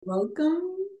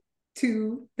Welcome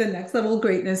to the Next Level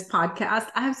Greatness podcast.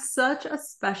 I have such a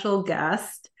special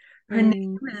guest. Her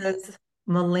name is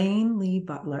Malaine Lee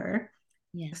Butler.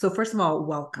 Yeah. So, first of all,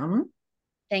 welcome.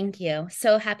 Thank you.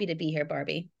 So happy to be here,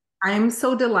 Barbie. I'm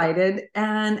so delighted.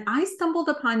 And I stumbled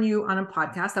upon you on a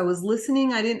podcast. I was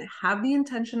listening, I didn't have the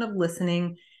intention of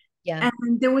listening. Yeah.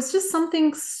 And there was just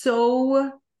something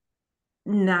so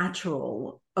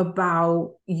natural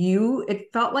about you.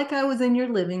 It felt like I was in your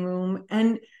living room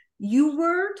and you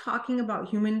were talking about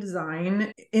human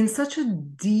design in such a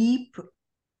deep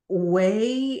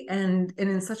way and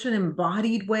in such an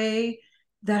embodied way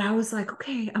that I was like,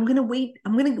 okay, I'm gonna wait.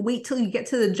 I'm gonna wait till you get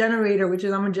to the generator, which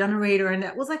is I'm a generator. And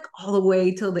that was like all the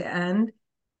way till the end.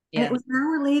 And it Yeah. was an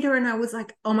hour later, and I was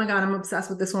like, oh my God, I'm obsessed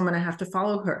with this woman. I have to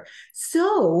follow her.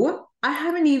 So I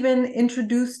haven't even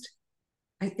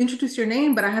I introduced your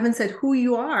name, but I haven't said who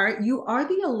you are. You are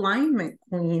the alignment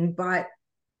queen, but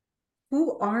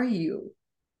who are you?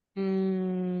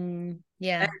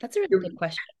 Yeah, that's a really good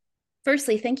question.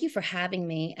 Firstly, thank you for having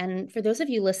me. And for those of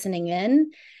you listening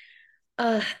in,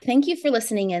 thank you for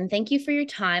listening in. Thank you for your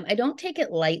time. I don't take it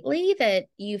lightly that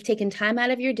you've taken time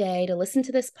out of your day to listen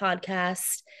to this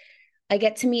podcast. I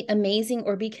get to meet amazing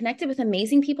or be connected with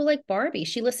amazing people like Barbie.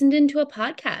 She listened into a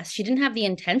podcast. She didn't have the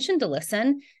intention to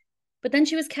listen, but then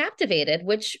she was captivated,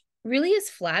 which really is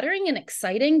flattering and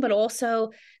exciting. But also,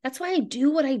 that's why I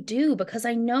do what I do, because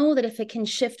I know that if it can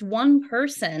shift one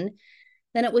person,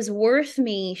 then it was worth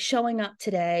me showing up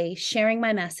today, sharing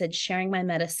my message, sharing my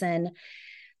medicine.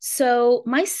 So,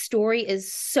 my story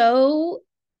is so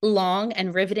long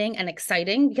and riveting and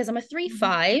exciting because I'm a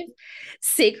 3-5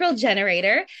 sacral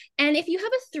generator. And if you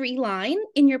have a 3 line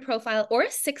in your profile or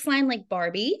a 6 line like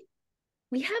Barbie,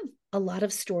 we have a lot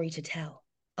of story to tell,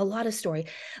 a lot of story.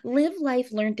 Live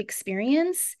life learned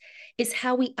experience is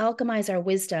how we alchemize our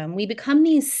wisdom. We become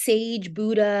these sage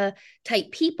Buddha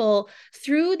type people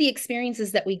through the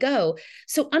experiences that we go.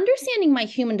 So understanding my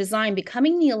human design,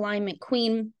 becoming the alignment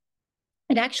queen,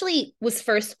 it actually was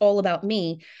first all about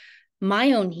me,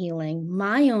 my own healing,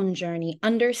 my own journey,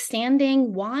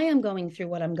 understanding why I'm going through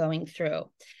what I'm going through.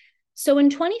 So in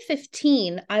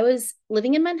 2015, I was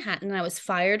living in Manhattan. I was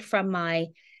fired from my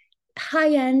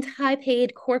high-end,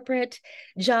 high-paid corporate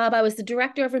job. I was the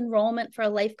director of enrollment for a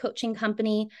life coaching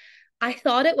company. I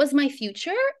thought it was my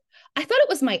future. I thought it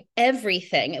was my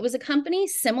everything. It was a company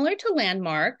similar to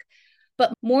Landmark,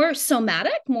 but more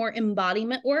somatic, more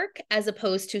embodiment work, as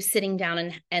opposed to sitting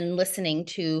down and listening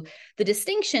to the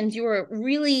distinctions. You were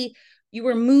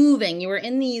moving, you were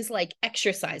in these like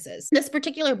exercises. This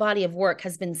particular body of work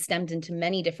has been stemmed into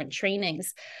many different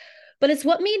trainings, but it's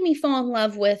what made me fall in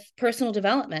love with personal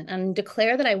development and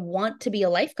declare that I want to be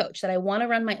a life coach, that I want to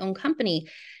run my own company.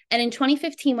 And in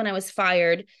 2015, when I was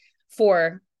fired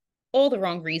for all the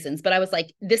wrong reasons, but I was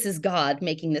like, this is God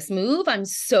making this move. I'm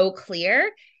so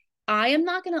clear. I am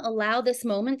not going to allow this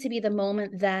moment to be the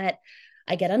moment that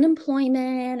I get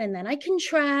unemployment and then I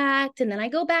contract and then I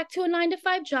go back to a 9 to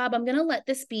 5 job. I'm going to let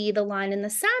this be the line in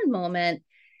the sand moment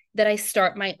that I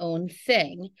start my own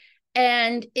thing.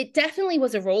 And it definitely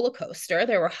was a roller coaster.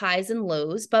 There were highs and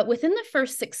lows, but within the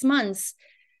first 6 months,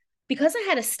 because I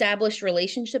had established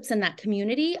relationships in that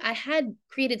community, I had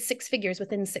created 6 figures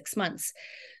within 6 months.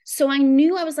 So I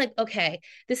knew, I was like, okay,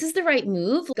 this is the right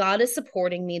move. God is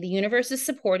supporting me. The universe is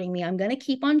supporting me. I'm going to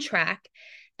keep on track.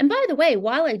 And by the way,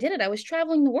 while I did it, I was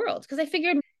traveling the world because I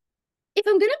figured if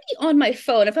I'm going to be on my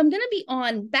phone, if I'm going to be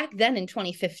on back then in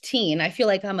 2015, I feel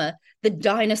like the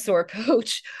dinosaur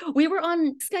coach. We were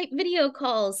on Skype video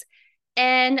calls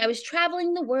and I was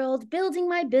traveling the world, building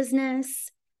my business,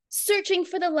 searching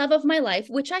for the love of my life,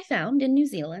 which I found in New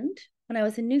Zealand. When I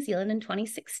was in New Zealand in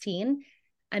 2016,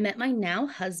 I met my now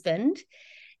husband.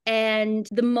 And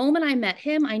the moment I met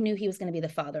him, I knew he was going to be the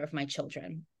father of my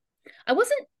children. I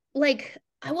wasn't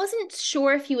I wasn't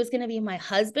sure if he was going to be my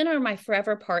husband or my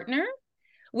forever partner,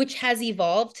 which has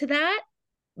evolved to that.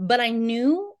 But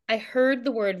I heard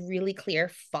the word really clear,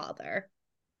 father.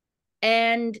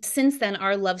 And since then,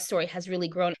 our love story has really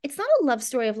grown. It's not a love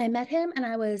story of I met him and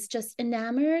I was just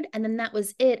enamored. And then that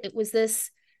was it.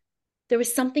 There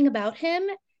was something about him.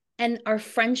 And our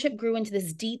friendship grew into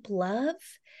this deep love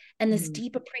and this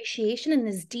deep appreciation and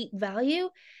this deep value.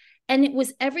 And it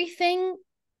was everything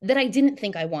that I didn't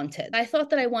think I wanted. I thought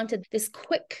that I wanted this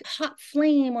quick, hot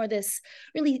flame or this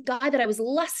really guy that I was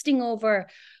lusting over.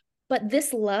 But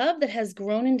this love that has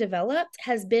grown and developed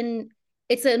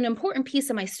it's an important piece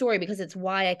of my story because it's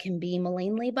why I can be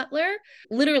Malaine Lee Butler.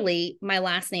 Literally, my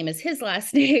last name is his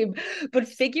last name, but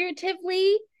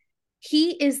figuratively,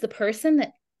 he is the person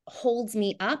that holds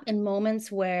me up in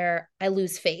moments where I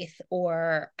lose faith,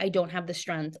 or I don't have the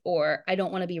strength, or I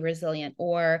don't want to be resilient,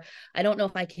 or I don't know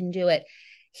if I can do it.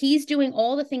 He's doing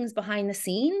all the things behind the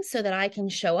scenes so that I can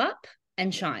show up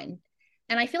and shine.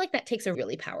 And I feel like that takes a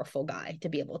really powerful guy to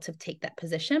be able to take that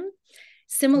position.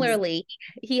 Similarly,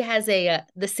 he has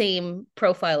the same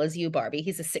profile as you, Barbie.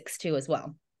 He's a 6'2" as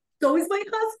well. So is my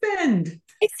husband.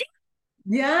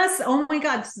 Yes. Oh my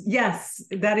God. Yes.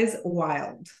 That is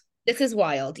wild. This is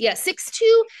wild. Yeah,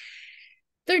 6'2",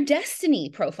 they're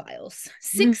destiny profiles.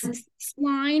 Six Mm.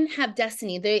 line have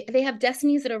destiny. They have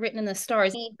destinies that are written in the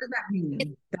stars. What does that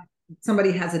mean? That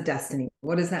somebody has a destiny.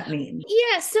 What does that mean?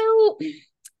 Yeah, so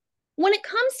when it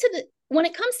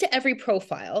comes to every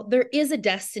profile, there is a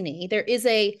destiny. There is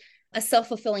a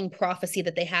self-fulfilling prophecy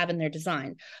that they have in their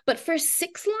design. But for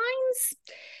 6 lines,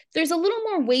 there's a little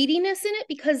more weightiness in it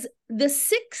because the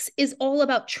 6 is all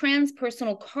about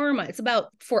transpersonal karma. It's about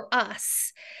for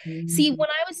us. See,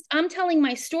 Mm. I'm telling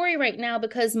my story right now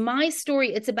because my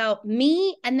story, it's about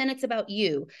me and then it's about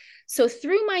you. So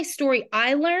through my story,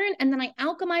 I learn and then I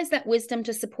alchemize that wisdom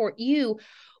to support you.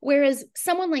 Whereas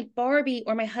someone like Barbie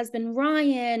or my husband,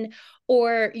 Ryan,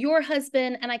 or your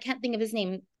husband, and I can't think of his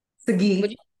name.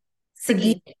 Sagi.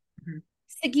 Sagi. Sagi.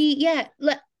 Sagi, yeah.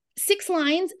 6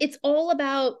 lines, it's all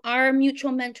about our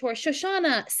mutual mentor,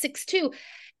 Shoshana, 6'2".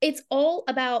 It's all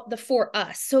about the for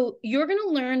us. So you're going to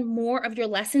learn more of your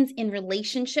lessons in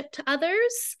relationship to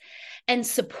others and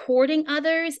supporting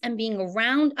others and being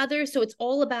around others. So it's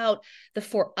all about the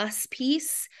for us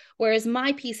piece, whereas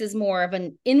my piece is more of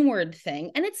an inward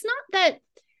thing. And it's not that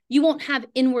you won't have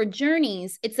inward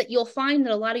journeys. It's that you'll find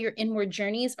that a lot of your inward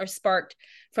journeys are sparked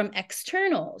from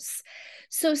externals.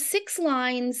 So 6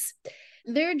 lines,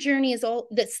 their journey is all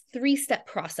this 3-step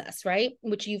process, right?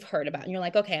 Which you've heard about. And you're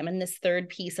like, okay, I'm in this 3rd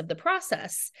piece of the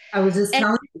process. I was just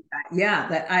telling you that, yeah,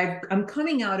 that I'm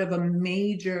coming out of a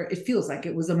major, it feels like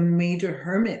it was a major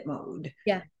hermit mode.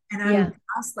 Yeah. And Yeah. I'm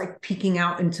just like peeking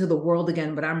out into the world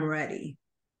again, but I'm ready.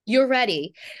 You're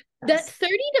ready. Yes. That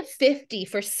 30 to 50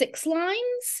 for 6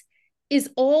 lines is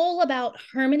all about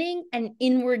hermiting and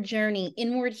inward journey,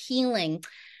 inward healing.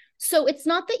 So it's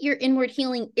not that your inward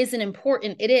healing isn't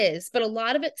important, it is, but a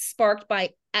lot of it's sparked by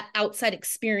outside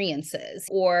experiences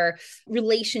or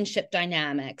relationship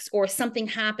dynamics or something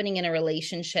happening in a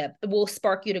relationship will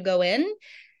spark you to go in.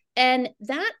 And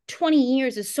that 20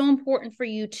 years is so important for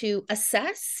you to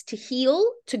assess, to heal,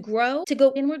 to grow, to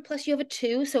go inward. Plus you have a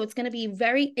 2, so it's going to be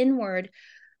very inward.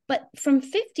 But from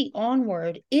 50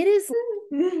 onward, it is,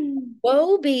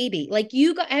 whoa, baby. Like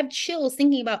I have chills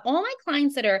thinking about all my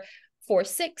clients that are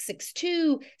 4'6",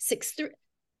 6'2", 6'3".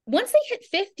 Once they hit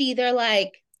 50, they're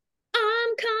like,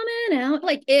 I'm coming out.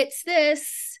 Like it's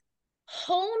this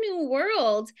whole new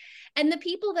world. And the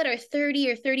people that are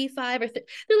 30 or 35 they're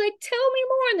like, tell me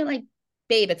more. And they're like,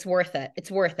 babe, it's worth it.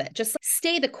 It's worth it. Just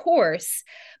stay the course.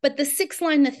 But the 6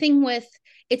 line, the thing with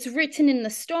it's written in the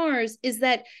stars is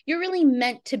that you're really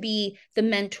meant to be the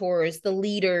mentors, the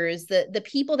leaders, the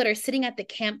people that are sitting at the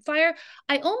campfire.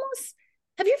 Have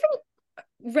you ever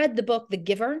read the book, The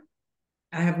Giver?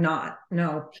 I have not.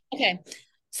 No. Okay.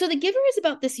 So The Giver is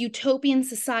about this utopian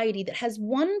society that has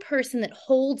one person that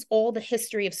holds all the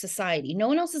history of society. No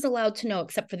one else is allowed to know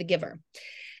except for the giver.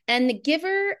 And the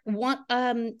giver,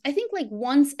 I think like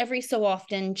once every so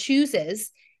often,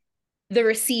 chooses the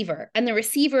receiver. And the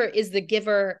receiver is the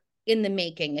giver in the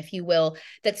making, if you will,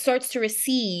 that starts to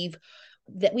receive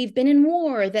that we've been in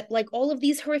war, that like all of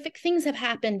these horrific things have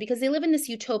happened because they live in this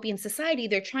utopian society.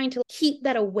 They're trying to keep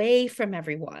that away from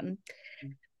everyone.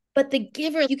 But the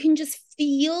giver, you can just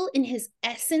feel in his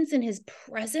essence, in his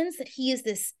presence, that he is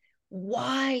this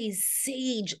wise,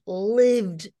 sage,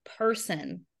 lived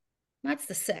person. That's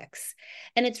the 6.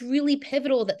 And it's really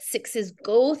pivotal that 6s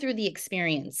go through the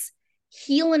experience,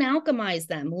 heal and alchemize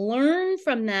them, learn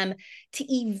from them to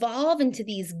evolve into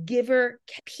these giver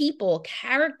people,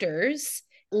 characters,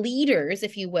 leaders,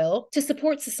 if you will, to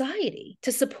support society,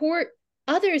 to support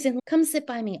others. And come sit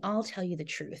by me, I'll tell you the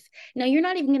truth. Now, you're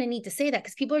not even going to need to say that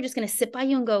because people are just going to sit by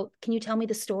you and go, can you tell me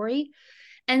the story?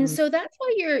 And so that's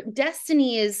why your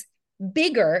destiny is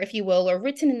bigger, if you will, or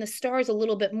written in the stars a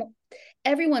little bit more.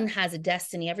 Everyone has a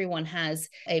destiny. Everyone has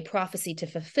a prophecy to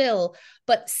fulfill.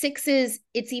 But 6s,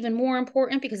 it's even more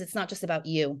important because it's not just about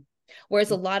you. Whereas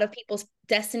a lot of people's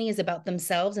destiny is about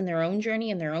themselves and their own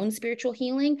journey and their own spiritual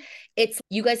healing. It's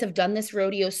you guys have done this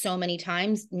rodeo so many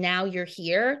times. Now you're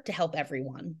here to help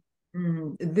everyone.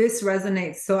 This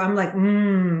resonates. So I'm like,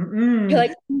 You're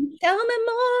like, tell me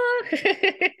more.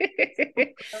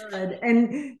 good.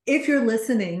 And if you're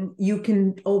listening, you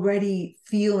can already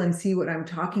feel and see what I'm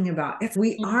talking about. If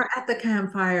we are at the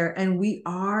campfire and we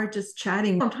are just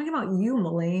chatting, I'm talking about you,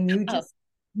 Malaine. Oh.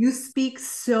 You speak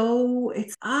so,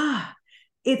 it's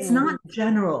Mm. not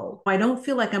general. I don't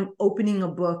feel like I'm opening a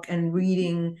book and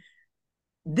reading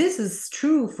this is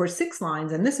true for 6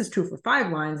 lines and this is true for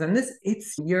 5 lines and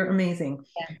you're amazing.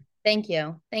 Yeah. Thank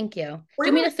you. Thank you. Do you Where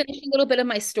want do me I, to finish a little bit of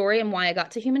my story and why I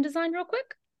got to human design real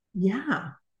quick? yeah.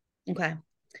 Okay.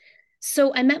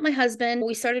 So I met my husband.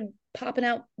 We started popping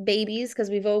out babies because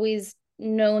we've always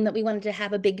known that we wanted to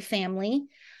have a big family.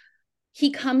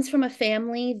 He comes from a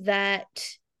family that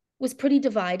was pretty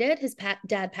divided. His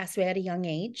dad passed away at a young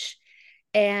age,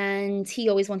 and he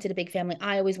always wanted a big family.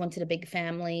 I always wanted a big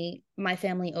family. My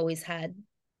family always had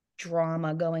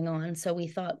drama going on. So we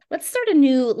thought, let's start a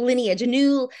new lineage, a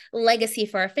new legacy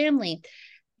for our family.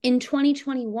 In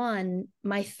 2021,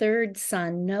 my third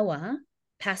son, Noah,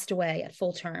 passed away at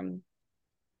full term.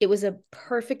 It was a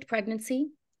perfect pregnancy.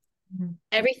 Mhm.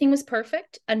 Everything was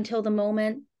perfect until the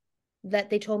moment that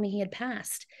they told me he had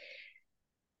passed.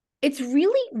 It's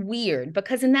really weird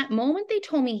because in that moment they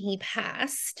told me he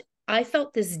passed, I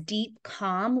felt this deep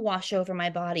calm wash over my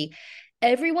body.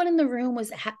 Everyone in the room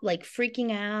was like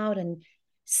freaking out and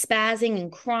spazzing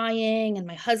and crying. And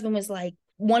my husband was like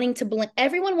wanting to blame,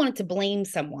 everyone wanted to blame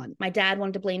someone. My dad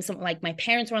wanted to blame someone, like my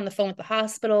parents were on the phone at the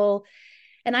hospital.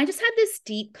 And I just had this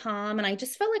deep calm. And I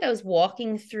just felt like I was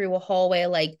walking through a hallway,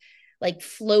 like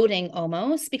floating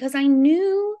almost, because I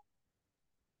knew,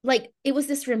 like, it was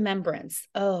this remembrance.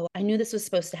 Oh, I knew this was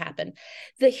supposed to happen.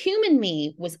 The human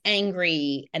me was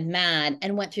angry and mad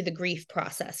and went through the grief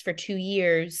process for 2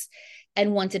 years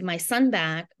and wanted my son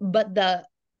back. But the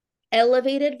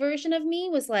elevated version of me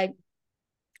was like,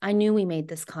 I knew we made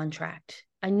this contract.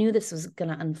 I knew this was going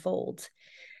to unfold.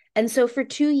 And so for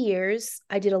 2 years,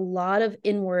 I did a lot of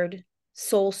inward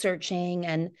soul searching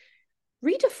and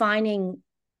redefining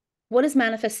what is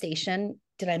manifestation.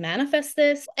 Did I manifest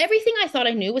this? Everything I thought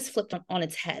I knew was flipped on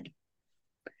its head.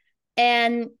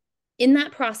 And in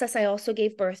that process, I also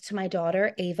gave birth to my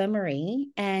daughter, Ava Marie.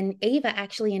 And Ava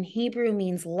actually in Hebrew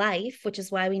means life, which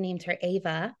is why we named her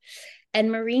Ava.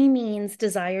 And Marie means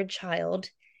desired child.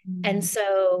 And Mm.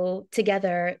 so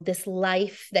together, this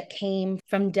life that came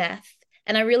from death.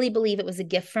 And I really believe it was a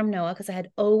gift from Noah because I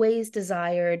had always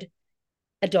desired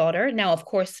a daughter. Now, of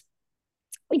course,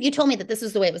 if you told me that this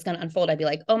is the way it was going to unfold, I'd be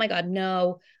like, oh my God,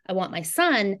 no, I want my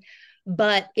son.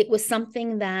 But it was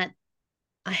something that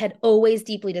I had always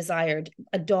deeply desired,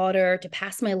 a daughter to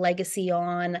pass my legacy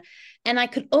on. And I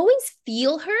could always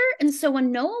feel her. And so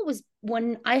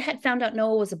when I had found out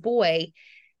Noah was a boy,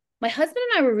 my husband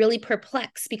and I were really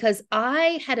perplexed because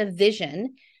I had a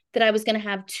vision that I was going to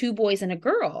have 2 boys and a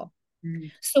girl.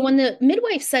 Mm. So when the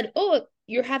midwife said, oh,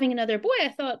 you're having another boy, I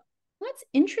thought, well, that's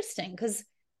interesting because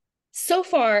so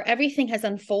far everything has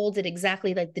unfolded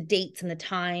exactly like the dates and the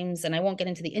times. And I won't get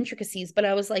into the intricacies, but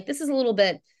I was like, this is a little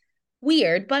bit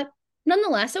weird, but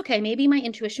nonetheless, okay, maybe my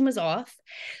intuition was off.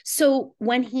 So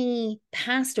when he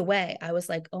passed away, I was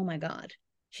like, oh my God,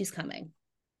 she's coming.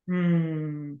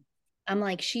 Mm. I'm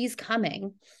like, she's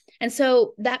coming. And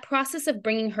so that process of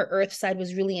bringing her earth side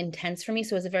was really intense for me.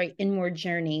 So it was a very inward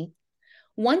journey.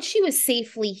 Once she was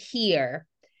safely here,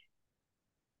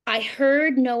 I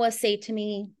heard Noah say to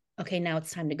me, okay, now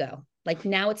it's time to go. Like,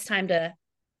 now it's time to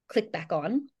click back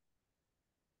on.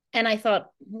 And I thought,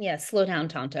 yeah, slow down,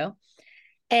 Tonto.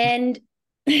 And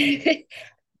ease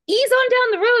on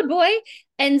down the road, boy.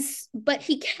 And but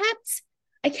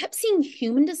I kept seeing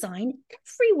human design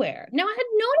everywhere. Now I had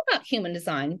known about human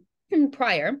design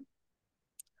prior,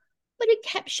 but it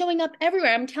kept showing up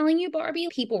everywhere. I'm telling you, Barbie,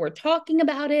 people were talking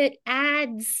about it,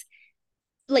 ads,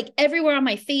 like everywhere on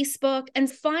my Facebook. And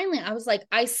finally, I was like,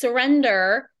 I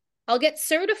surrender. I'll get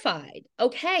certified.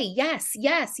 Okay, yes,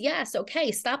 yes, yes.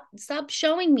 Okay, stop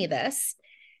showing me this.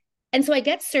 And so I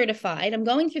get certified. I'm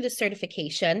going through the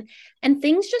certification, and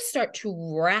things just start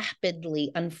to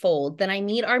rapidly unfold. Then I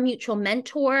meet our mutual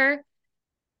mentor.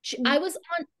 I was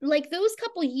on, like, those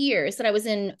couple years that I was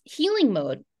in healing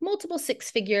mode, multiple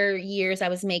 6-figure years I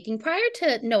was making prior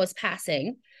to Noah's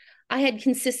passing. I had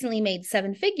consistently made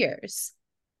 7 figures.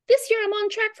 This year I'm on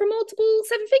track for multiple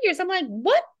 7 figures. I'm like,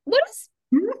 what is,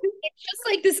 it's just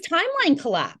like this timeline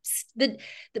collapsed.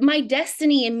 My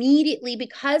destiny immediately,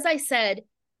 because I said,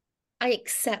 I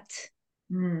accept,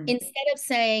 Mm. instead of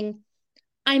saying,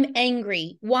 I'm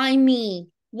angry. Why me?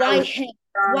 I Why was him?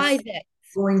 Why just this?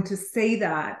 going to say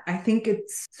that. I think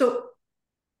it's so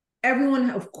everyone,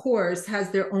 of course,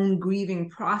 has their own grieving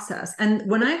process. And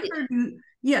when I heard you,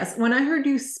 yes, when I heard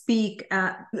you speak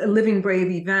at a Living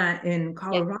Brave event in Yeah.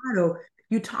 Colorado,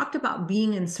 you talked about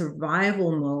being in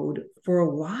survival mode for a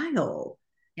while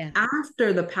Yeah.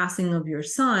 after the passing of your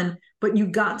son, but you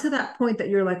got to that point that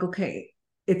you're like, okay,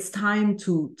 it's time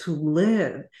to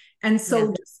live. And Yeah.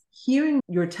 so just hearing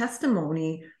your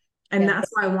testimony, and Yeah. that's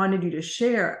why I wanted you to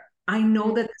share. I know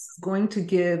Mhm. that this is going to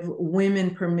give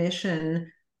women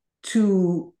permission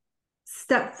to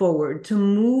step forward, to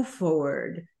move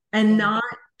forward, and Yeah. not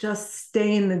just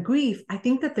stay in the grief. I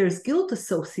think that there's guilt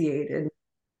associated.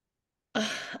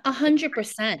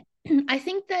 100%. I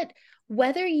think that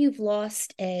whether you've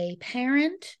lost a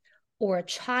parent or a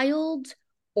child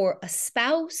or a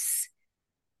spouse,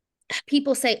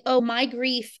 people say, oh, my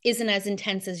grief isn't as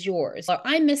intense as yours, or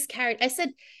I miscarried. I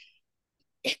said,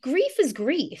 grief is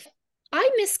grief. I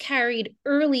miscarried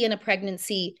early in a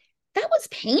pregnancy. That was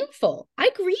painful.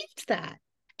 I grieved that.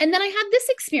 And then I had this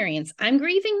experience. I'm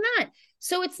grieving that.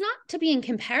 So it's not to be in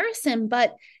comparison,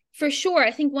 but for sure,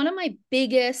 I think one of my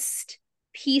biggest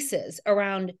pieces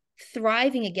around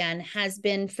thriving again has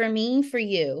been for me, for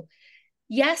you.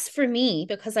 Yes, for me,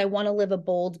 because I want to live a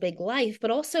bold, big life,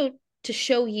 but also to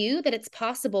show you that it's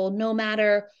possible no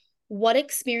matter what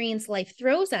experience life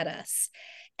throws at us.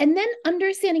 And then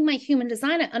understanding my human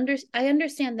design, I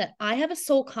understand that I have a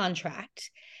soul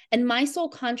contract, and my soul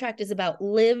contract is about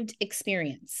lived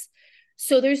experience.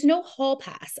 So there's no hall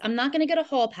pass. I'm not going to get a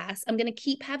hall pass. I'm going to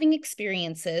keep having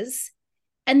experiences.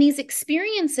 And these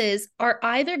experiences are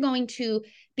either going to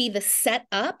be the set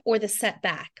up or the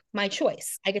setback. My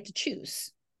choice. I get to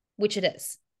choose which it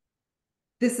is.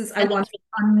 This is, I And want to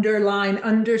underline,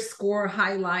 underscore,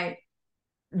 highlight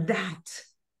that.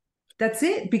 That's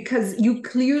it, because you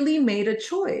clearly made a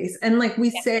choice. And like we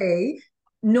say,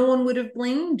 no one would have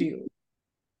blamed you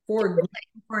for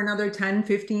another 10,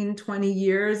 15, 20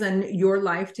 years and your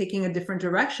life taking a different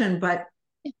direction. But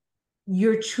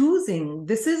you're choosing.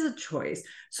 This is a choice.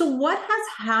 So, what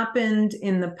has happened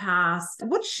in the past?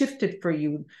 What shifted for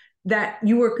you that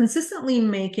you were consistently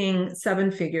making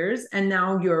seven figures and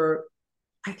now you're,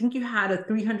 I think you had a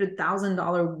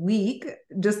 $300,000 week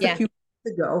just a yeah, few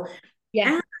weeks ago.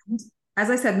 yeah, And as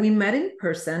I said, we met in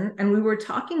person and we were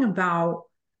talking about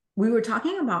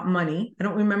money. I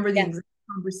don't remember the yeah. exact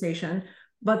conversation,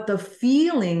 but the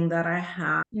feeling that I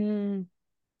had Mm,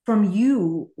 from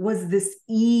you was this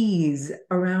ease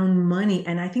around money.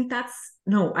 And I think that's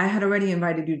no, I had already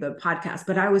invited you to the podcast,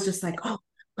 but I was just like, oh,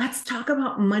 let's talk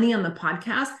about money on the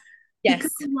podcast.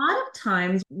 Because yes. a lot of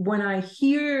times when I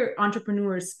hear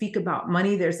entrepreneurs speak about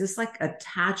money, there's this like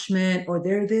attachment, or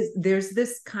there's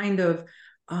this kind of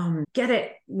get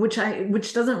it, which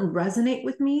doesn't resonate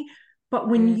with me. But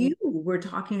when Mm, you were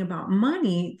talking about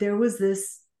money, there was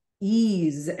this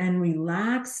ease and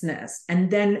relaxedness. And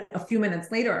then a few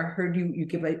minutes later, I heard you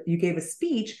gave a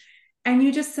speech, and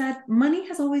you just said, money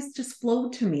has always just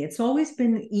flowed to me. It's always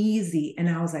been easy. And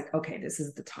I was like, okay, this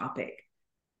is the topic.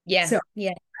 yeah, So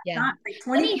yeah, yeah. not like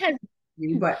 20 Money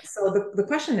people, has, but so the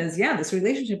question is, yeah, this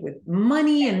relationship with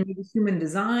money and maybe human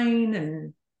design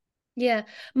and yeah,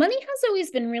 money has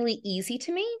always been really easy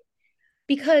to me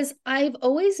because I've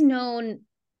always known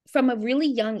from a really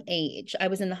young age, I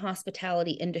was in the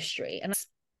hospitality industry and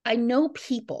I know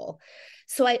people.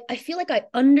 So I feel like I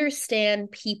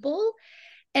understand people.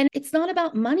 And it's not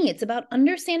about money, it's about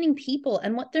understanding people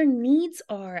and what their needs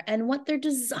are and what they're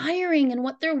desiring and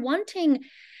what they're wanting.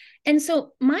 And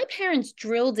so my parents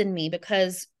drilled in me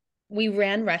because we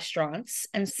ran restaurants.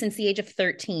 And since the age of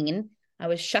 13, I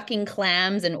was shucking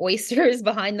clams and oysters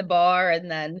behind the bar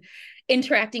and then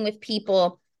interacting with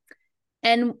people.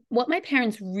 And what my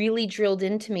parents really drilled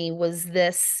into me was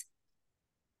this: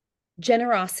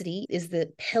 generosity is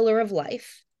the pillar of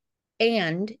life.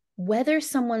 And whether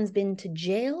someone's been to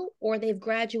jail or they've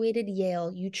graduated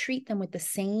Yale, you treat them with the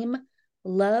same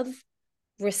love,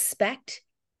 respect,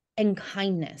 and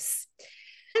kindness.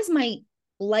 As my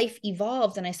life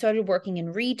evolved and I started working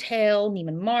in retail,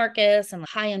 Neiman Marcus, and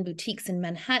high-end boutiques in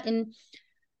Manhattan,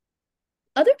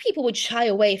 other people would shy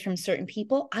away from certain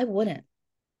people. I wouldn't.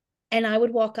 And I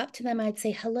would walk up to them. I'd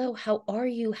say, hello, how are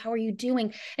you? How are you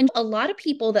doing? And a lot of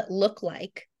people that look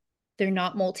like they're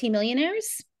not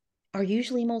multimillionaires are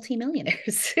usually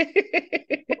multimillionaires.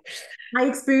 I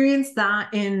experienced that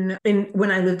in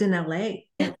when I lived in LA.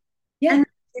 Yeah. Yeah. And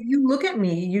if you look at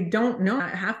me, you don't know.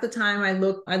 Half the time I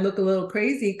look a little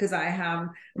crazy because I have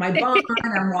my bun,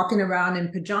 I'm walking around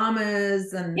in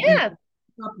pajamas and Yeah.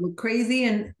 look crazy.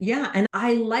 And yeah, and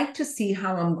I like to see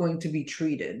how I'm going to be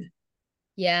treated.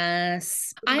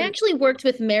 Yes. I actually worked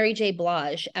with Mary J.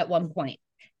 Blige at one point.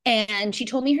 And she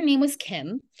told me her name was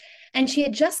Kim. And she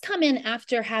had just come in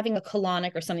after having a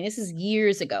colonic or something. This is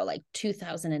years ago, like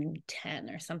 2010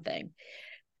 or something,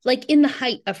 like in the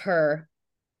height of her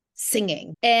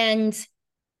singing. And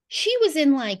she was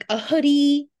in like a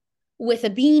hoodie with a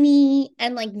beanie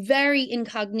and like very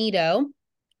incognito.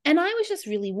 And I was just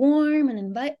really warm and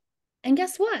invite. And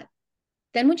guess what?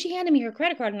 Then when she handed me her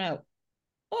credit card note,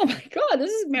 oh my God,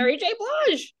 this is Mary J.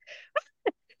 Blige.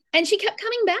 And she kept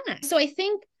coming back. So I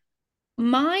think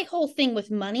my whole thing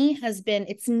with money has been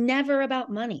it's never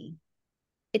about money.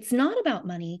 It's not about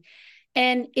money.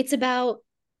 And it's about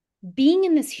being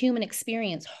in this human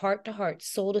experience, heart to heart,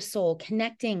 soul to soul,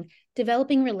 connecting,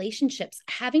 developing relationships,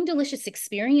 having delicious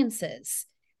experiences.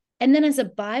 And then as a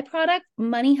byproduct,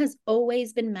 money has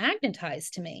always been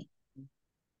magnetized to me.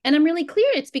 And I'm really clear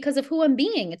it's because of who I'm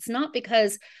being. It's not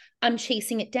because I'm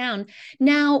chasing it down.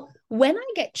 Now, when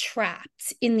I get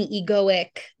trapped in the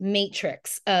egoic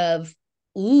matrix of,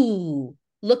 ooh,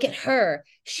 look at her,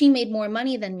 she made more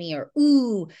money than me, or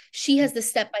ooh, she has the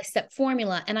step-by-step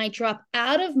formula, and I drop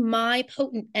out of my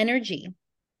potent energy,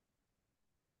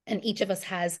 and each of us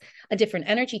has a different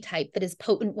energy type that is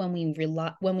potent when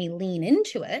we lean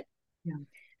into it. Yeah.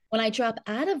 When I drop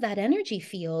out of that energy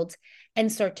field and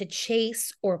start to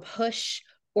chase or push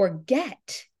or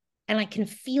get, and I can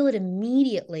feel it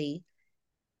immediately,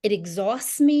 it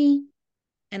exhausts me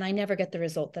and I never get the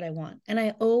result that I want. And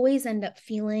I always end up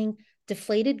feeling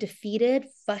deflated, defeated,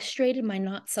 frustrated. My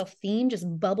not self theme just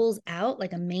bubbles out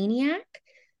like a maniac.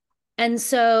 And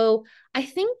so I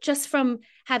think just from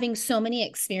having so many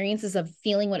experiences of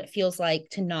feeling what it feels like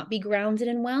to not be grounded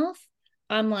in wealth,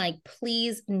 I'm like,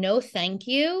 please, no, thank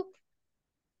you.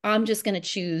 I'm just going to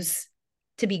choose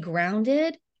to be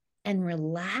grounded and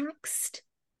relaxed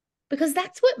because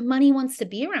that's what money wants to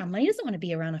be around. Money doesn't want to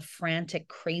be around a frantic,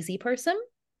 crazy person.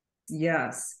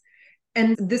 Yes.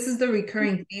 And this is the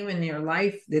recurring theme in your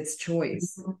life. It's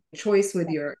choice. Choice with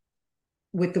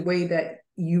the way that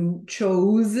you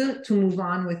chose to move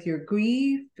on with your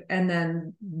grief, and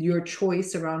then your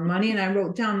choice around money. And I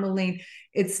wrote down, Malaine,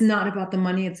 it's not about the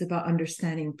money, it's about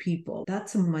understanding people.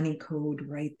 That's a money code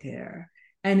right there.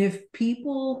 And if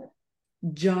people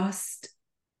just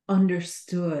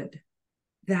understood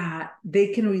that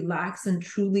they can relax and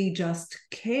truly just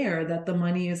care that the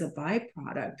money is a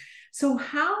byproduct. So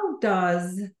how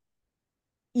does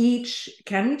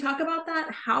can we talk about that?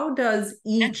 How does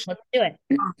Yeah, each let's do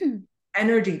it.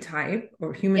 energy type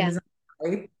or human Yeah. design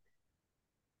type,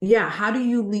 yeah, how do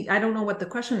you I don't know what the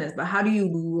question is, but how do you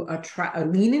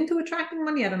lean into attracting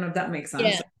money? I don't know if that makes sense.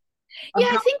 Yeah. Yeah,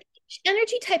 I How, think each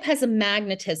energy type has a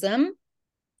magnetism.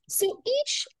 So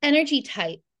each energy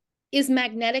type is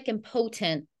magnetic and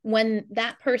potent when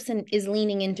that person is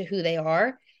leaning into who they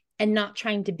are and not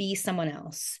trying to be someone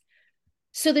else.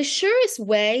 So the surest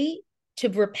way to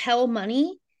repel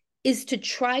money is to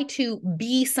try to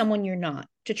be someone you're not,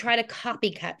 to try to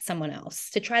copycat someone else,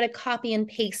 to try to copy and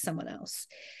paste someone else.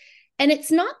 And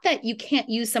it's not that you can't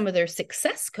use some of their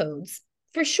success codes,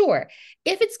 for sure,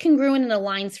 if it's congruent and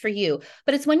aligns for you.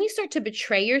 But it's when you start to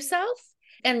betray yourself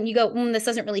and you go, this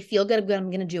doesn't really feel good, but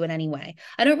I'm going to do it anyway.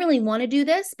 I don't really want to do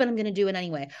this, but I'm going to do it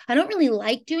anyway. I don't really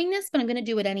like doing this, but I'm going to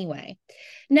do it anyway.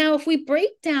 Now, if we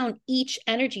break down each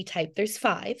energy type, there's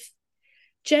 5.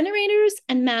 Generators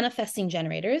and manifesting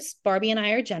generators. Barbie and I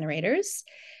are generators.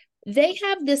 They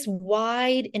have this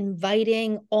wide,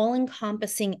 inviting,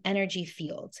 all-encompassing energy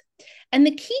field. And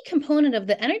the key component of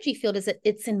the energy field is that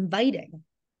it's inviting.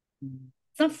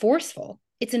 It's not forceful.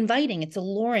 It's inviting, it's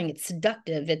alluring, it's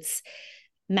seductive, it's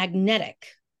magnetic.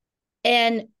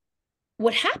 And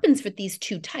what happens with these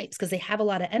two types, because they have a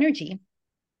lot of energy,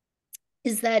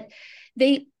 is that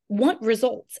they want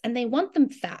results and they want them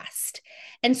fast.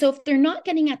 And so if they're not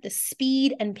getting at the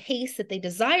speed and pace that they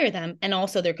desire them, and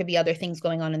also there could be other things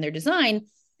going on in their design,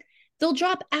 they'll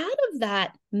drop out of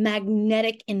that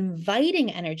magnetic,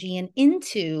 inviting energy and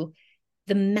into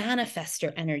the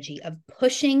manifester energy of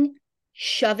pushing,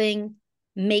 shoving,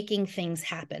 making things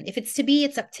happen. If it's to be,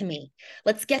 it's up to me.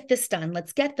 Let's get this done.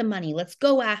 Let's get the money. Let's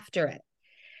go after it.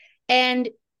 And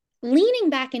leaning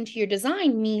back into your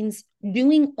design means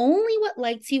doing only what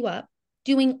lights you up,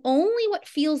 doing only what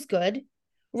feels good,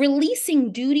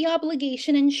 releasing duty,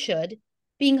 obligation, and should,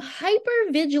 being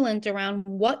hyper vigilant around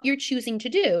what you're choosing to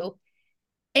do.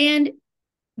 And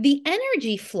the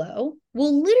energy flow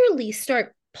will literally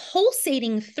start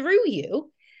pulsating through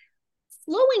you,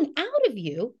 flowing out of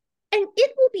you, and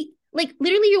it will be like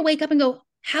literally you'll wake up and go,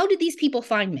 how did these people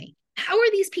find me? How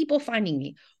are these people finding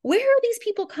me? Where are these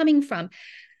people coming from?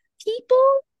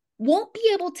 People won't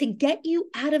be able to get you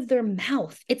out of their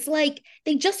mouth. It's like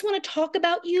they just want to talk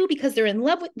about you because they're in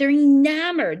love with, they're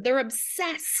enamored, they're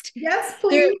obsessed. Yes,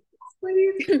 They're,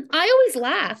 please. Please. I always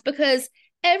laugh because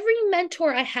every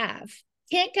mentor I have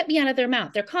can't get me out of their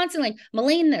mouth. They're constantly like,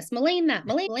 Malaine this, Malaine that,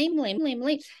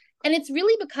 Malaine. And it's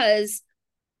really because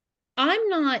I'm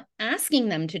not asking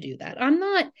them to do that. I'm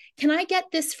not, can I get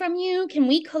this from you? Can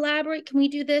we collaborate? Can we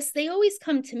do this? They always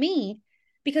come to me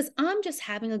because I'm just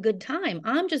having a good time.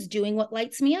 I'm just doing what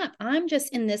lights me up. I'm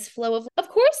just in this flow of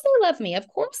course they love me. Of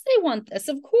course they want this.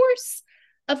 Of course.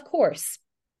 Of course.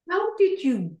 How did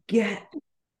you get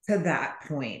to that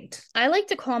point? I like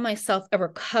to call myself a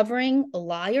recovering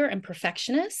liar and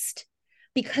perfectionist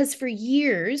because for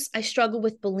years I struggled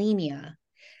with bulimia.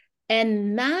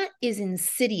 And that is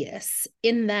insidious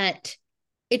in that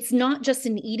it's not just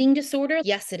an eating disorder.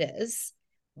 Yes, it is.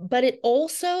 But it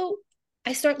also,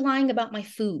 I start lying about my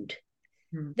food.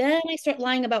 Then I start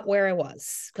lying about where I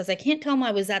was because I can't tell them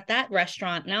I was at that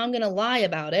restaurant. Now I'm going to lie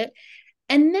about it.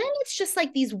 And then it's just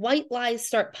like these white lies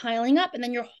start piling up, and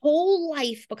then your whole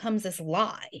life becomes this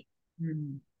lie.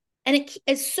 Mm. And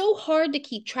it's so hard to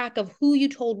keep track of who you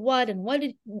told what and what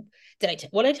did I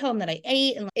tell them that I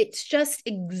ate, and it's just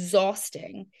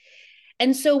exhausting.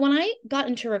 And so when I got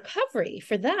into recovery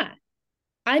for that,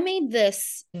 I made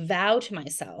this vow to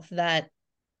myself that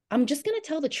I'm just going to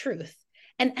tell the truth.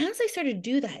 And as I started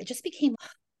to do that, it just became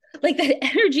like that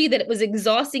energy that it was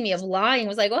exhausting me of lying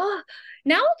was like, oh,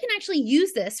 now I can actually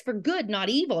use this for good, not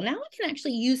evil. Now I can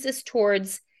actually use this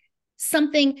towards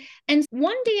something. And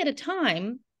one day at a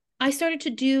time, I started to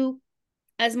do,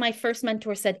 as my first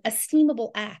mentor said,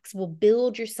 esteemable acts will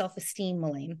build your self-esteem,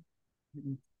 Malaine.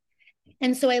 Mm-hmm.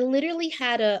 And so I literally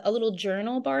had a little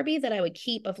journal, Barbie, that I would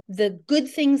keep of the good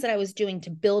things that I was doing to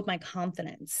build my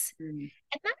confidence. Mm-hmm.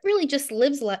 And that really just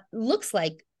looks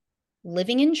like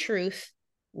living in truth,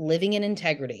 living in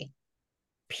integrity,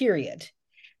 period.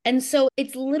 And so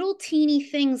it's little teeny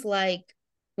things like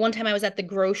one time I was at the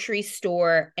grocery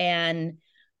store and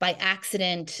by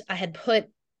accident I had put,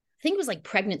 I think it was like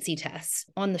pregnancy tests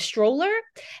on the stroller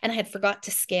and I had forgot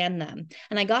to scan them.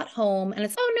 And I got home and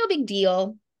it's, oh, no big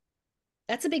deal.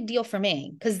 That's a big deal for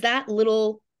me because that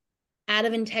little out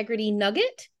of integrity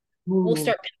nugget will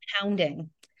start compounding.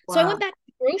 Wow. So I went back to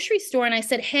the grocery store and I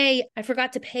said, hey, I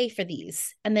forgot to pay for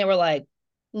these. And they were like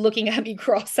looking at me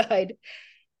cross-eyed.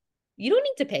 You don't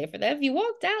need to pay for that. If you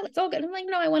walked out, it's all good. I'm like,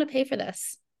 no, I want to pay for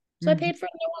this. So I paid for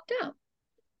it and I walked out.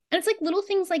 And it's like little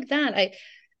things like that.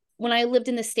 When I lived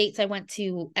in the States, I went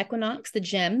to Equinox, the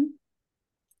gym.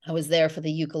 I was there for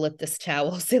the eucalyptus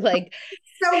towels. So like,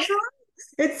 so fun.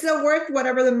 It's so worth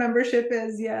whatever the membership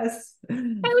is. Yes. I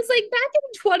was like back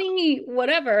in 20,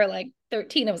 whatever, like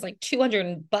 13, it was like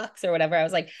 $200 or whatever. I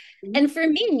was like, and for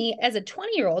me as a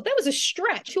 20-year-old, that was a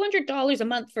stretch, $200 a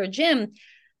month for a gym.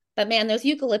 But man, those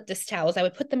eucalyptus towels, I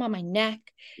would put them on my neck.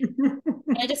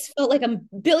 I just felt like $1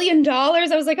 billion.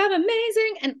 I was like, I'm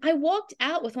amazing. And I walked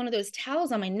out with one of those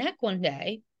towels on my neck one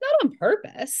day, not on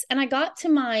purpose. And I got to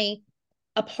my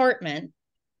apartment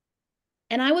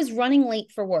and I was running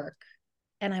late for work.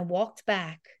 And I walked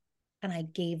back and I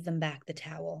gave them back the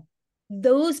towel.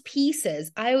 Those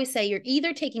pieces, I always say, you're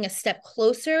either taking a step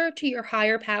closer to your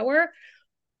higher power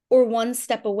or one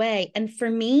step away. And for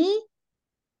me,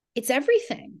 it's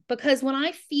everything, because when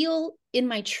I feel in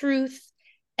my truth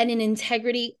and in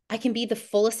integrity, I can be the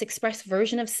fullest expressed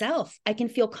version of self. I can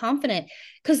feel confident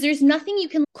because there's nothing you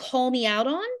can call me out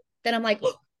on that I'm like,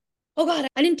 oh God,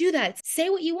 I didn't do that. Say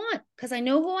what you want because I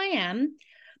know who I am.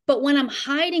 But when I'm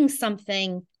hiding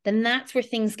something, then that's where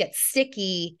things get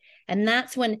sticky. And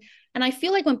that's when, and I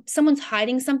feel like when someone's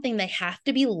hiding something, they have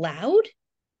to be loud.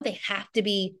 They have to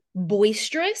be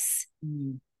boisterous.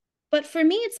 But for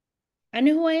me, it's, I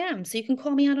know who I am, so you can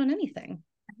call me out on anything.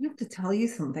 I have to tell you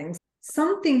something.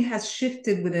 Something has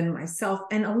shifted within myself.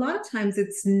 And a lot of times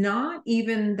it's not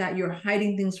even that you're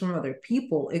hiding things from other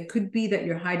people. It could be that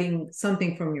you're hiding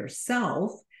something from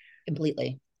yourself.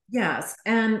 Completely. Yes.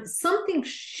 And something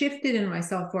shifted in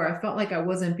myself where I felt like I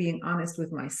wasn't being honest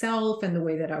with myself and the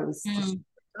way that I was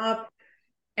up.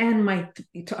 And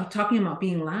talking about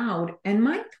being loud, and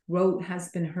my throat has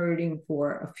been hurting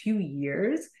for a few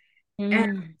years.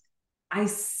 And I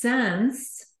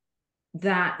sense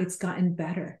that it's gotten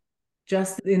better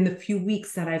just in the few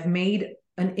weeks that I've made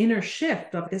an inner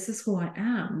shift of this is who I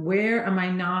am. Where am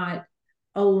I not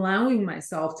allowing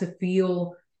myself to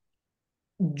feel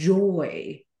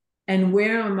joy? And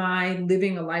where am I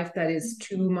living a life that is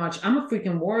too much? I'm a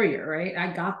freaking warrior, right?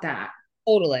 I got that.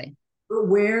 Totally. But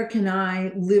where can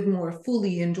I live more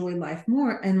fully, enjoy life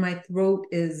more? And my throat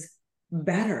is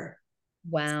better.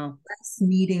 Wow. Less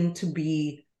needing to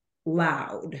be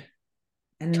loud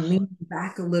and lean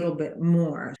back a little bit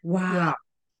more. Yeah. Wow.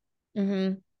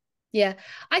 Mm-hmm. Yeah.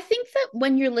 I think that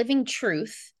when you're living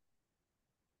truth,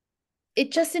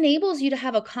 it just enables you to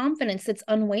have a confidence that's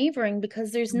unwavering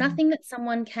because there's nothing that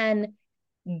someone can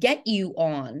get you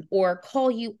on or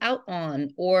call you out on.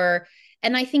 Or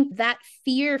and I think that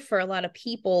fear for a lot of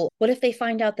people, what if they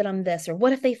find out that I'm this, or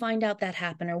what if they find out that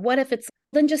happened, or what if it's,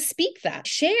 then just speak that,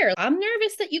 share, I'm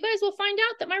nervous that you guys will find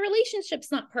out that my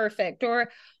relationship's not perfect or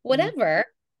whatever,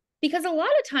 because a lot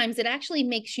of times it actually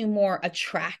makes you more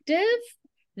attractive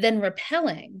than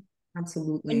repelling when you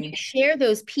Absolutely. share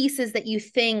those pieces that you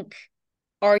think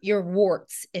are your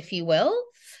warts, if you will.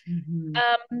 Mhm.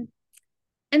 um,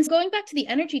 and going back to the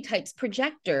energy types,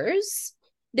 projectors,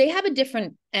 they have a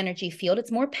different energy field.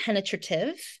 It's more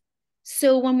penetrative.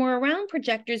 So when we're around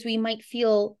projectors, we might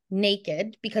feel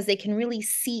naked because they can really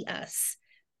see us.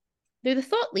 They're the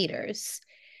thought leaders.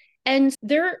 And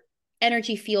their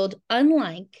energy field,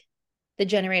 unlike the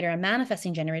generator and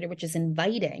manifesting generator, which is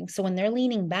inviting. So when they're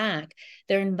leaning back,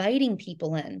 they're inviting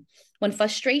people in. When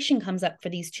frustration comes up for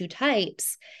these two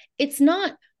types, it's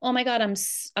not, oh my God,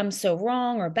 I'm so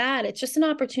wrong or bad. It's just an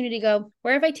opportunity to go,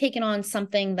 where have I taken on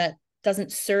something that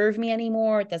doesn't serve me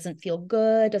anymore? It doesn't feel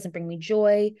good, doesn't bring me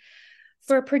joy.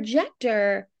 For a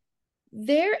projector,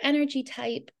 their energy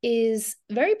type is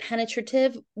very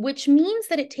penetrative, which means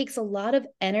that it takes a lot of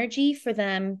energy for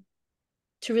them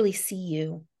to really see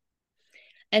you.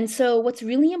 And so, what's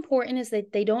really important is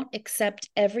that they don't accept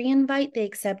every invite, they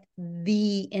accept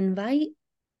the invite.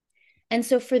 And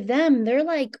so, for them, their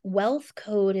like wealth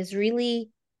code is really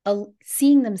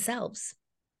seeing themselves,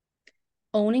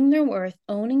 owning their worth,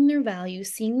 owning their value,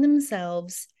 seeing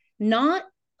themselves, not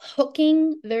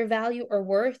hooking their value or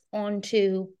worth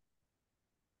onto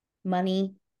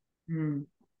money, Mm.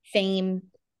 fame,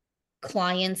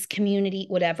 clients, community,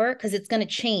 whatever, because it's going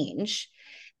to change.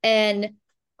 And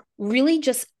really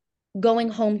just going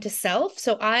home to self.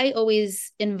 So I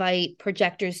always invite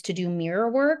projectors to do mirror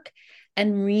work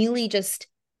and really just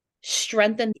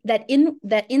strengthen that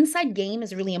inside game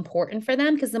is really important for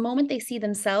them, because the moment they see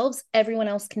themselves, everyone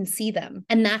else can see them,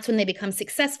 and that's when they become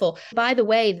successful. By the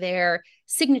way, their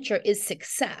signature is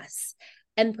success,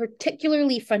 and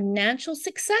particularly financial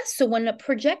success. So when a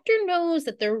projector knows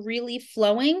that they're really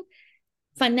flowing,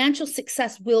 financial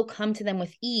success will come to them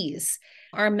with ease.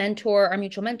 Our mentor, our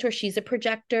mutual mentor, she's a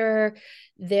projector.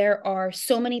 There are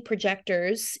so many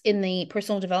projectors in the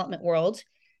personal development world,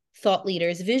 thought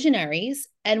leaders, visionaries.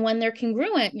 And when they're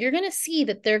congruent, you're going to see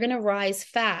that they're going to rise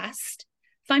fast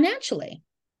financially.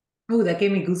 Oh, that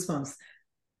gave me goosebumps.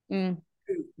 Mm,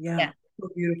 Yeah. yeah, So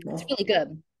it's beautiful. really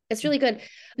good. It's really good.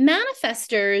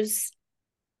 Manifestors,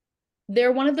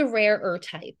 they're one of the rarer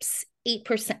types,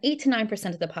 8%, 8 to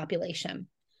 9% of the population.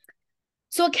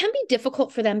 So it can be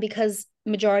difficult for them because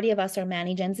majority of us are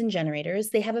manigens and generators.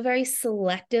 They have a very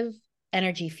selective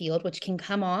energy field, which can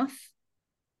come off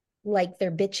like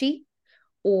they're bitchy,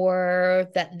 or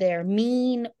that they're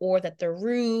mean, or that they're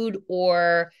rude,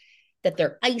 or that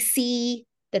they're icy,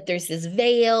 that there's this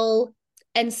veil.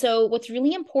 And so what's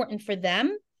really important for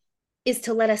them is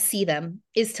to let us see them,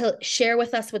 is to share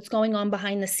with us what's going on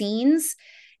behind the scenes.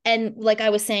 And like I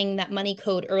was saying, that money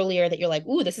code earlier, that you're like,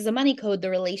 ooh, this is a money code, the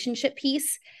relationship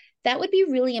piece, that would be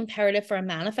really imperative for a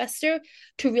manifester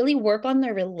to really work on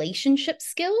their relationship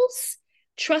skills,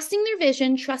 trusting their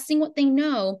vision, trusting what they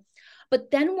know, but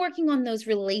then working on those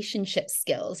relationship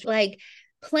skills, like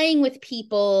playing with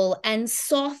people and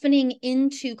softening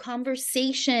into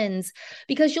conversations,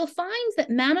 because you'll find that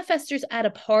manifestors at a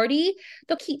party,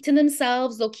 they'll keep to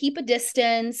themselves, they'll keep a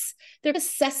distance, they're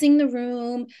assessing the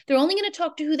room, they're only going to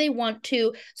talk to who they want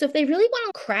to. So if they really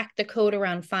want to crack the code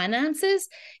around finances,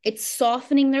 it's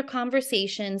softening their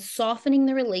conversations, softening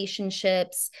the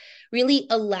relationships, really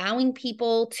allowing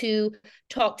people to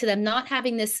talk to them, not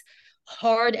having this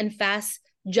hard and fast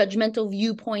judgmental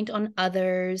viewpoint on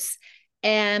others.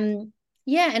 And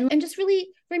yeah, and just really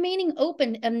remaining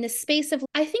open in this space of,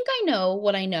 I think I know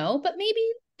what I know, but maybe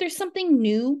there's something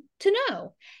new to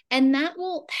know. And that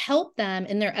will help them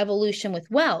in their evolution with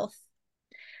wealth.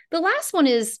 The last one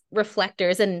is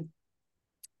reflectors. And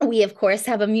we, of course,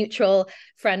 have a mutual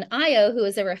friend, Io, who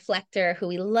is a reflector who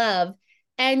we love.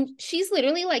 And she's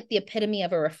literally like the epitome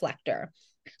of a reflector.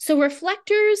 So,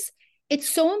 reflectors, it's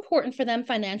so important for them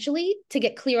financially to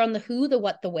get clear on the who, the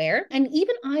what, the where. And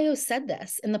even Io said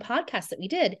this in the podcast that we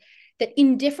did, that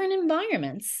in different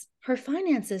environments, her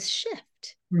finances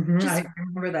shift. I Just,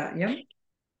 remember that. Yeah.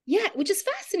 yeah, which is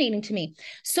fascinating to me.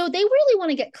 So, they really want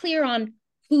to get clear on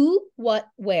who, what,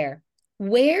 where.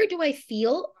 Where do I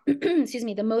feel, excuse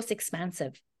me, the most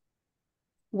expansive?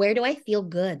 Where do I feel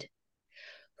good?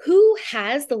 Who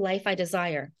has the life I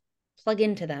desire? Plug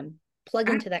into them, plug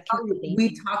I into that tell you, community.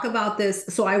 we talk about this.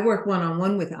 So I work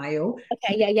one-on-one with Io,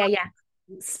 Okay. Yeah. Yeah. Yeah.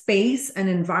 space and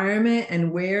environment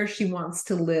and where she wants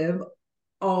to live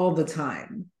all the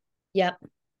time. Yep.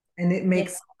 And it Yeah.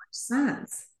 makes so much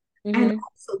sense. And Mm-hmm.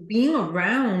 also being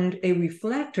around a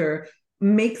reflector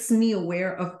makes me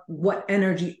aware of what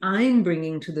energy I'm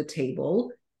bringing to the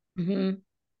table Mm-hmm.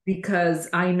 because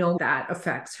I know that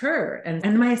affects her.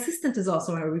 And my assistant is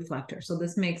also a reflector. So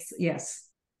this makes, yes.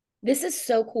 This is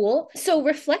so cool. So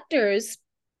reflectors,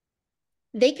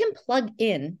 they can plug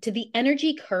in to the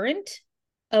energy current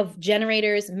of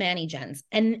generators, manigens,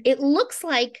 and it looks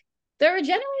like they're a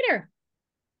generator.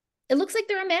 It looks like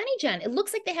they're a manigen. It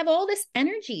looks like they have all this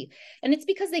energy, and it's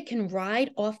because they can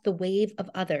ride off the wave of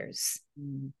others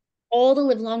Mm. all the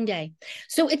live long day.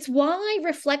 So it's why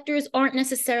reflectors aren't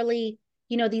necessarily,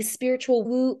 these spiritual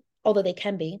woo, although they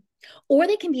can be, or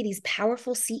they can be these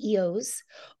powerful CEOs,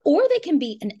 or they can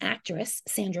be an actress,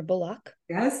 Sandra Bullock,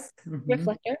 Yes. Mm-hmm.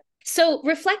 reflector. So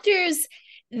reflectors,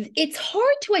 it's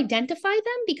hard to identify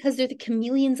them because they're the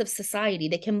chameleons of society.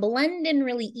 They can blend in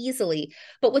really easily.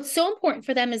 But what's so important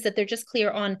for them is that they're just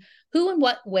clear on who and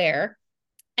what, where,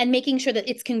 and making sure that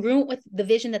it's congruent with the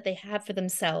vision that they have for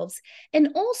themselves. And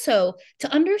also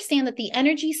to understand that the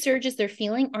energy surges they're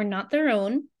feeling are not their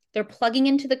own. They're plugging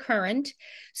into the current.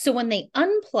 So when they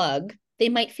unplug, they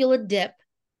might feel a dip.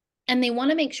 And they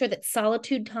want to make sure that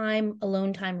solitude time,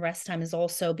 alone time, rest time is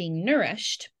also being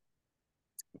nourished,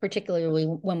 particularly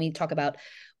when we talk about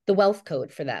the wealth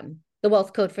code for them. The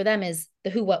wealth code for them is the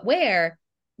who, what, where,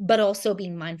 but also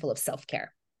being mindful of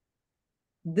self-care.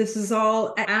 This is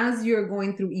all as you're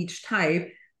going through each type.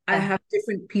 I Yeah. have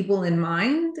different people in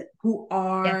mind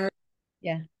Yeah.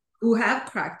 Yeah. who have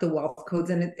cracked the wealth codes,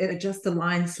 and it just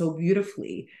aligns so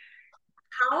beautifully.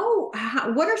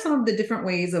 What are some of the different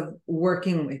ways of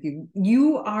working with you?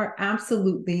 You are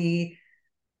absolutely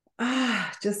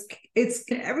just it's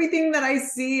everything that I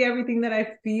see, everything that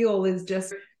I feel is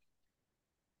just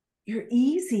you're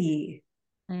easy.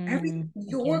 Everything Thank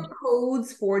you. your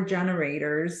codes for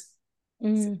generators,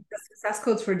 Mm, the success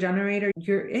codes for generator,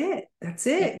 you're it. That's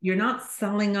yeah. it. You're not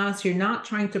selling us, you're not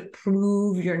trying to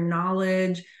prove your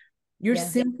knowledge. You're Yeah.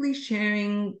 simply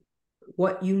sharing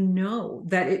what you know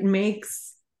that it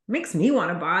makes me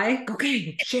want to buy.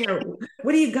 Okay, share.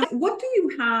 What do you got? What do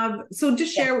you have? So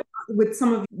just Yeah. share with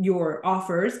some of your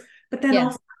offers, but then Yeah.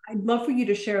 also I'd love for you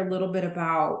to share a little bit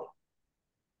about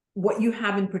what you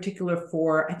have in particular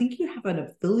for, I think you have an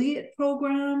affiliate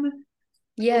program.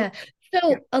 Yeah. Yeah.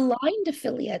 So aligned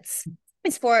affiliates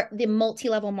is for the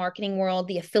multi-level marketing world,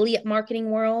 the affiliate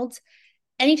marketing world.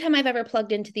 Anytime I've ever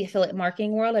plugged into the affiliate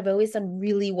marketing world, I've always done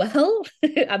really well.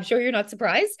 I'm sure you're not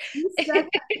surprised. You said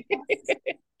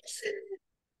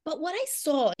But what I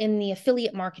saw in the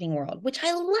affiliate marketing world, which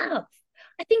I love,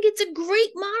 I think it's a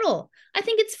great model. I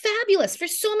think it's fabulous for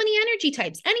so many energy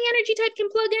types. Any energy type can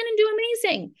plug in and do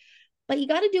amazing. But you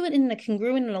got to do it in a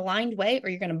congruent and aligned way, or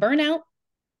you're going to burn out.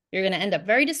 You're going to end up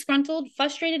very disgruntled,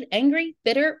 frustrated, angry,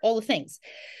 bitter, all the things.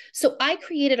 So I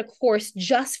created a course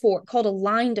just for called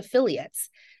Aligned Affiliates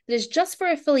that is just for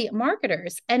affiliate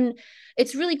marketers. And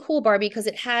it's really cool, Barbie, because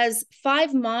it has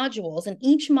 5 modules, and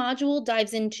each module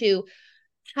dives into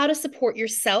how to support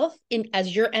yourself in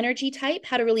as your energy type,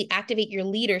 how to really activate your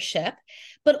leadership,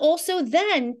 but also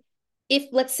then if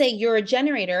let's say you're a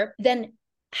generator, then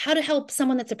how to help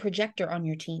someone that's a projector on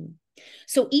your team.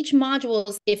 So each module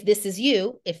is if this is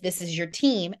you, if this is your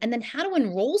team, and then how to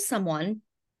enroll someone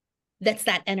that's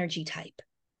that energy type,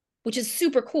 which is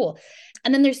super cool.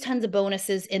 And then there's tons of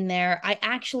bonuses in there. I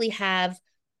actually have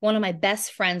one of my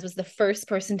best friends was the first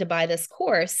person to buy this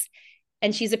course,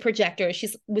 and she's a projector. She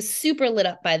was super lit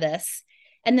up by this,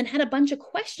 and then had a bunch of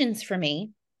questions for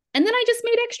me. And then I just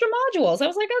made extra modules. I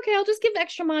was like, okay, I'll just give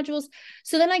extra modules.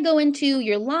 So then I go into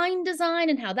your line design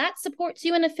and how that supports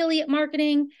you in affiliate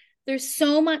marketing. There's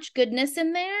so much goodness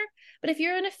in there. But if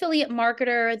you're an affiliate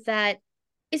marketer that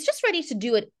is just ready to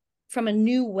do it from a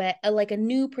new way, like a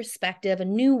new perspective, a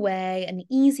new way, an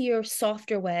easier,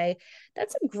 softer way,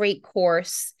 that's a great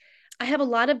course. I have a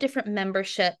lot of different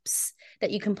memberships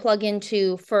that you can plug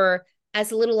into for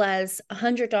as little as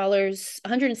 $100,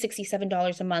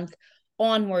 $167 a month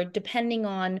onward, depending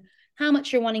on how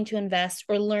much you're wanting to invest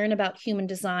or learn about human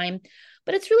design.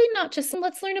 But it's really not just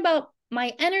let's learn about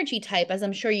my energy type, as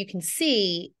I'm sure you can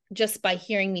see just by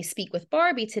hearing me speak with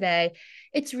Barbie today.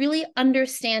 It's really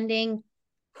understanding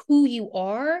who you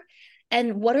are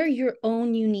and what are your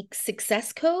own unique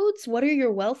success codes? What are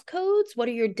your wealth codes? What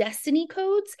are your destiny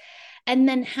codes? And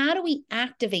then how do we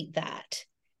activate that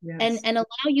Yes. and allow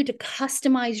you to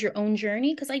customize your own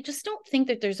journey, because I just don't think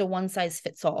that there's a one size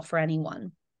fits all for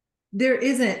anyone. There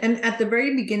isn't. And at the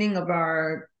very beginning of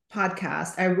our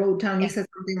podcast, I wrote down, you Yeah. said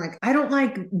something like, I don't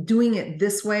like doing it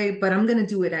this way, but I'm going to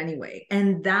do it anyway.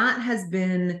 And that has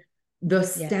been the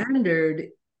Yeah. standard,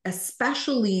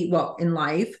 especially, well, in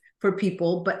life for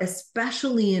people, but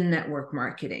especially in network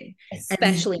marketing. And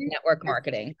Especially network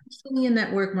marketing. especially in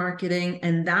network marketing.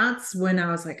 And that's when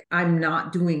I was like, I'm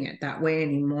not doing it that way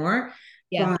anymore.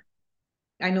 Yeah. But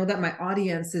I know that my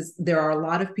audience is, there are a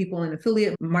lot of people in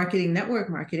affiliate marketing, network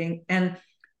marketing, and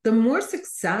the more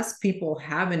success people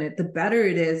have in it, the better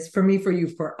it is for me, for you,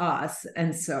 for us.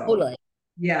 And so, Totally.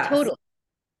 yes. Totally.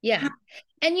 Yeah.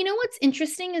 And you know what's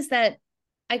interesting is that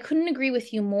I couldn't agree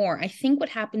with you more. I think what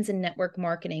happens in network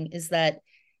marketing is that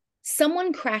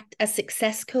someone cracked a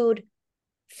success code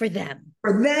for them.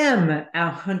 For them, Them.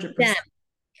 100%.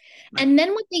 And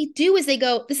then what they do is they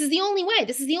go, this is the only way.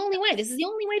 This is the only way. This is the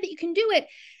only way that you can do it.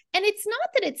 And it's not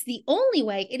that it's the only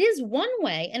way. It is one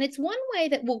way. And it's one way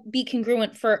that will be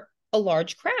congruent for a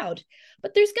large crowd.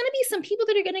 But there's going to be some people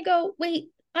that are going to go, wait,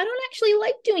 I don't actually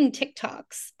like doing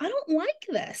TikToks. I don't like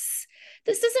this.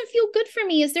 This doesn't feel good for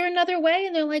me. Is there another way?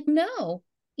 And they're like, no,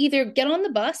 either get on the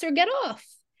bus or get off.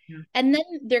 Yeah. And then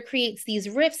there creates these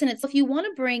rifts. And it's, if you want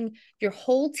to bring your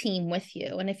whole team with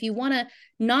you, and if you want to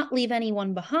not leave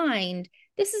anyone behind,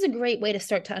 this is a great way to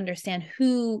start to understand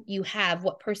who you have,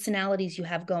 what personalities you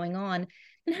have going on,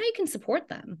 and how you can support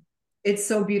them. It's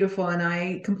so beautiful. And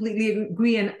I completely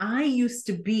agree. And I used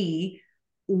to be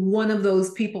one of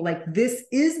those people like, this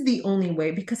is the only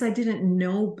way, because I didn't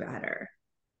know better.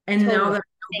 And now Totally. that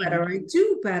I know better, I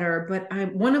do better.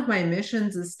 But one of my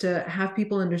missions is to have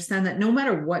people understand that no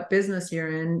matter what business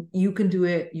you're in, you can do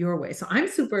it your way. So I'm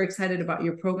super excited about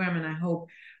your program, and I hope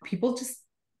people just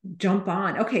jump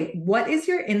on. Okay, what is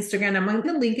your Instagram? I'm going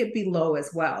to link it below as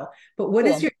well. But what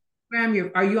is Cool. your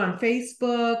Instagram? Are you on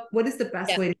Facebook? What is the best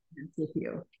Yeah. way to connect with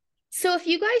you? So if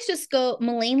you guys just go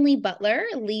Malaine Lee Butler,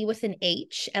 Lee with an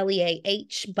H, Leah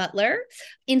Butler,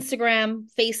 Instagram,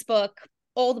 Facebook,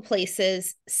 all the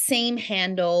places, same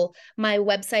handle. My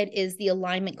website is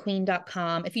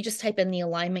thealignmentqueen.com. If you just type in the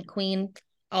alignment queen,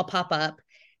 I'll pop up.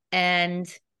 And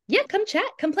yeah, come chat,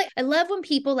 come play. I love when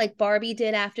people like Barbie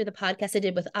did after the podcast I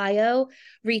did with Io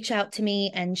reach out to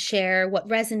me and share what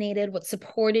resonated, what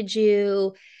supported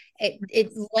you.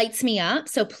 It lights me up.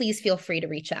 So please feel free to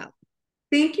reach out.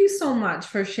 Thank you so much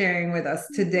for sharing with us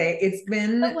today. It's You're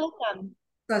been welcome.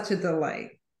 such a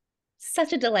delight.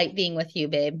 Such a delight being with you,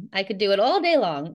 babe. I could do it all day long.